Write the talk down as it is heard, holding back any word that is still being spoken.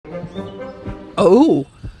Oh,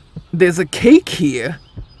 there's a cake here.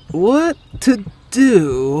 What to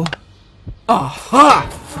do? Aha!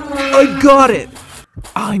 I got it!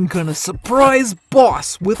 I'm gonna surprise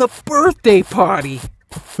Boss with a birthday party.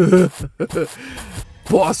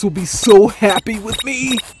 Boss will be so happy with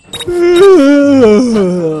me.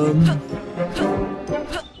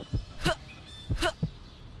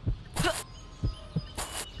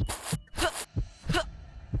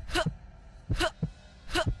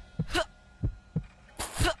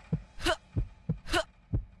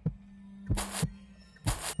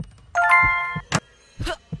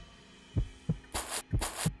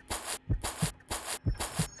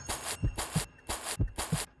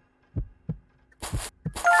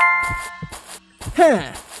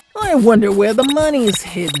 Huh, I wonder where the money's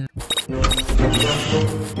hidden.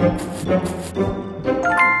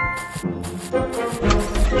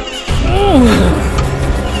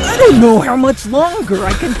 I don't know how much longer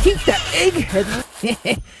I can keep that egghead.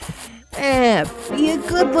 Be a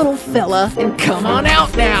good little fella and come on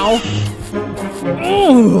out now.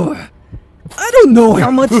 I don't know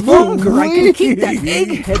how much longer I can keep that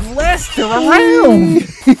egghead Lester around.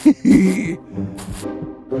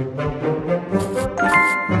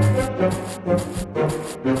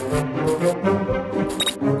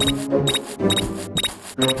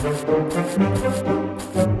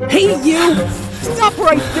 Hey you! Stop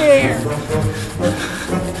right there!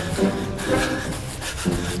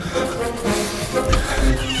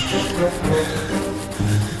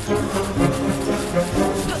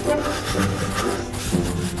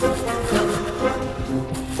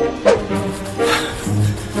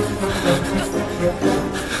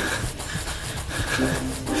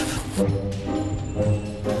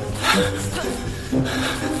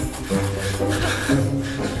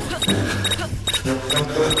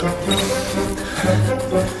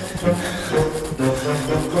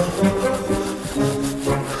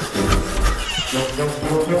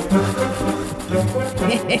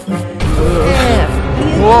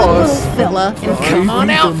 Boss, fella, and come on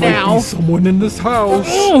out now. Be someone in this house.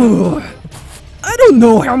 I don't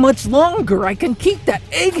know how much longer I can keep that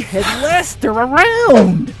egghead Lester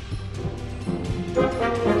around.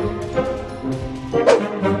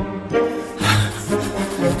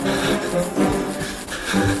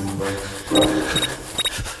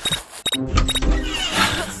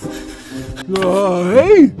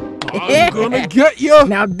 Hey, I'm gonna get you.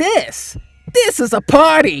 Now this is a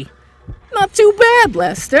party. Not too bad,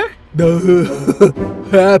 Lester.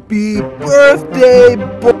 Happy birthday,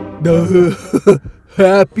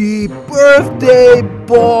 happy birthday,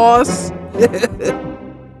 boss.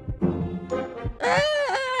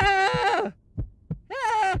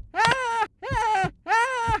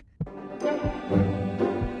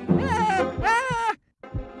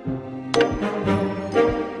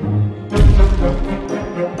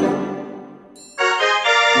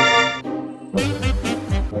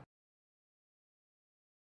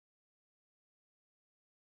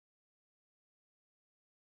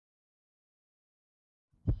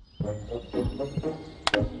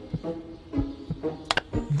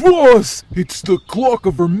 Boss, it's the clock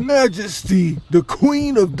of Her Majesty, the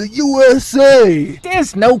Queen of the USA.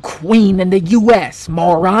 There's no queen in the U.S.,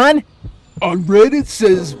 moron. On Reddit it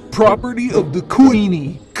says property of the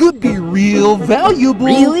Queenie. Could be real valuable.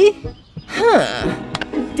 Really? Huh.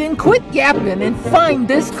 Then quit yapping and find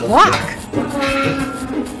this clock.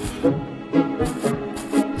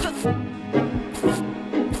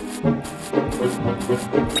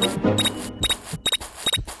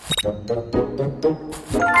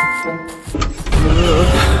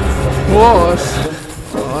 Boss,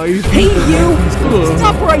 Hey you!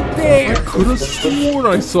 Stop right there! I could have sworn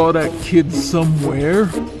I saw that kid somewhere.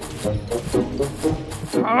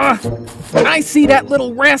 When I see that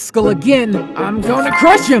little rascal again, I'm gonna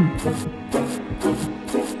crush him!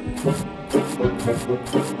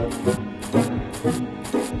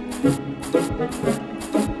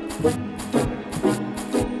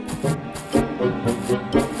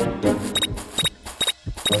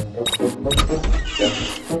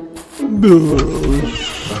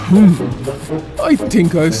 I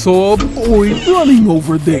think I saw a boy running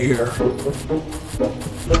over there.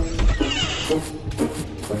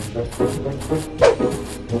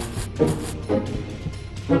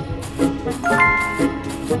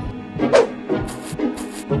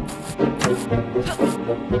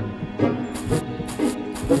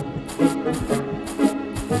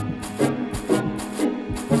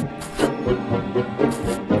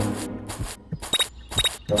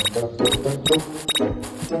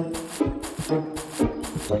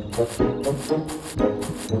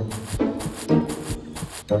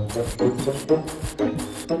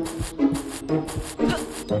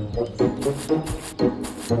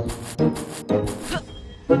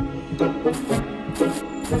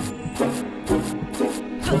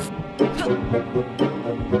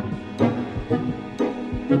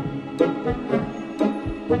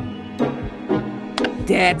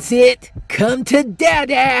 That's it. Come to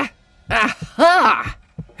Dada. Aha!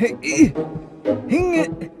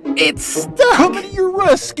 It's stuck. Coming to your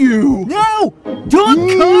rescue! No! Don't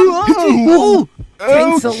come! Oh,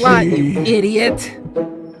 Thanks a lot, you okay. idiot.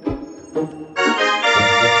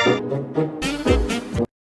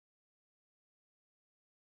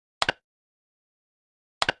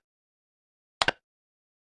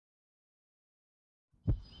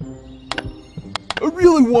 I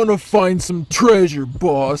really want to find some treasure,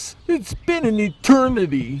 boss. It's been an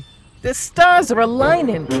eternity. The stars are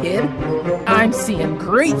aligning, kid. I'm seeing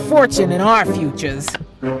great fortune in our futures.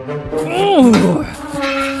 Ooh,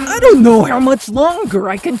 I don't know how much longer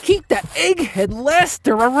I can keep that egghead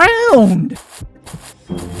Lester around.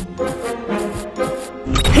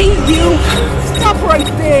 Hey, you! Stop right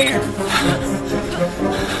there!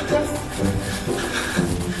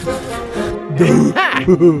 Ha!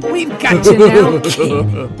 We've got you now,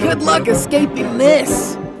 kid. Good luck escaping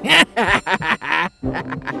this.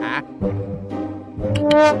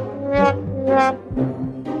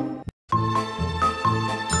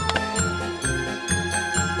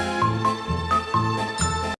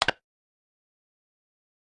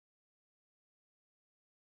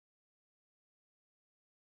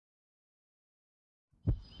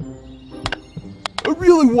 I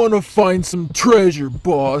really want to find some treasure,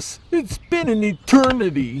 boss. It's been an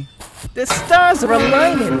eternity. The stars are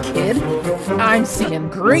aligning, kid. I'm seeing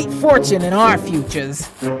great fortune in our futures.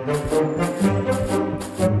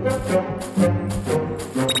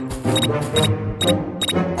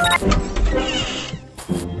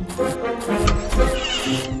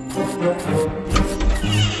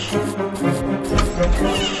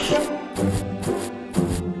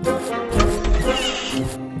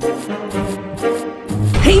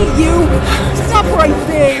 Hey, you! Stop right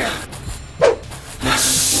there!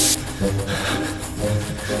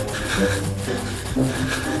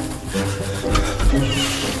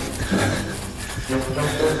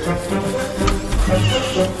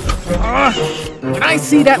 When I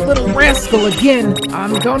see that little rascal again,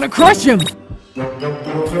 I'm gonna crush him!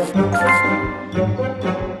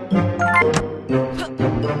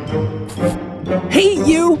 Hey,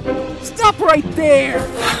 you! Stop right there!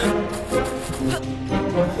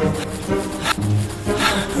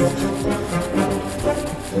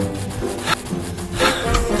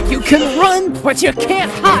 You can run, but you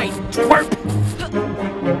can't hide, twerp!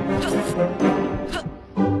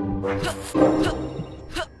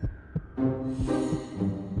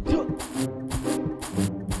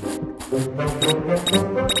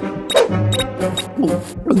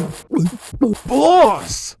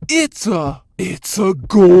 Boss! It's a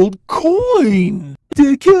gold coin!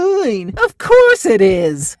 The coin! Of course it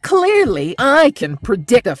is! Clearly, I can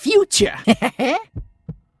predict the future!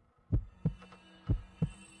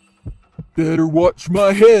 Better watch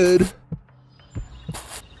my head.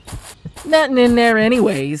 Nothing in there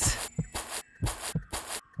anyways.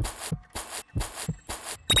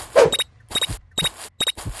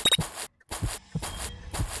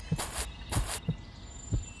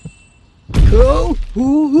 Oh,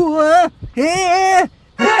 ooh, oh.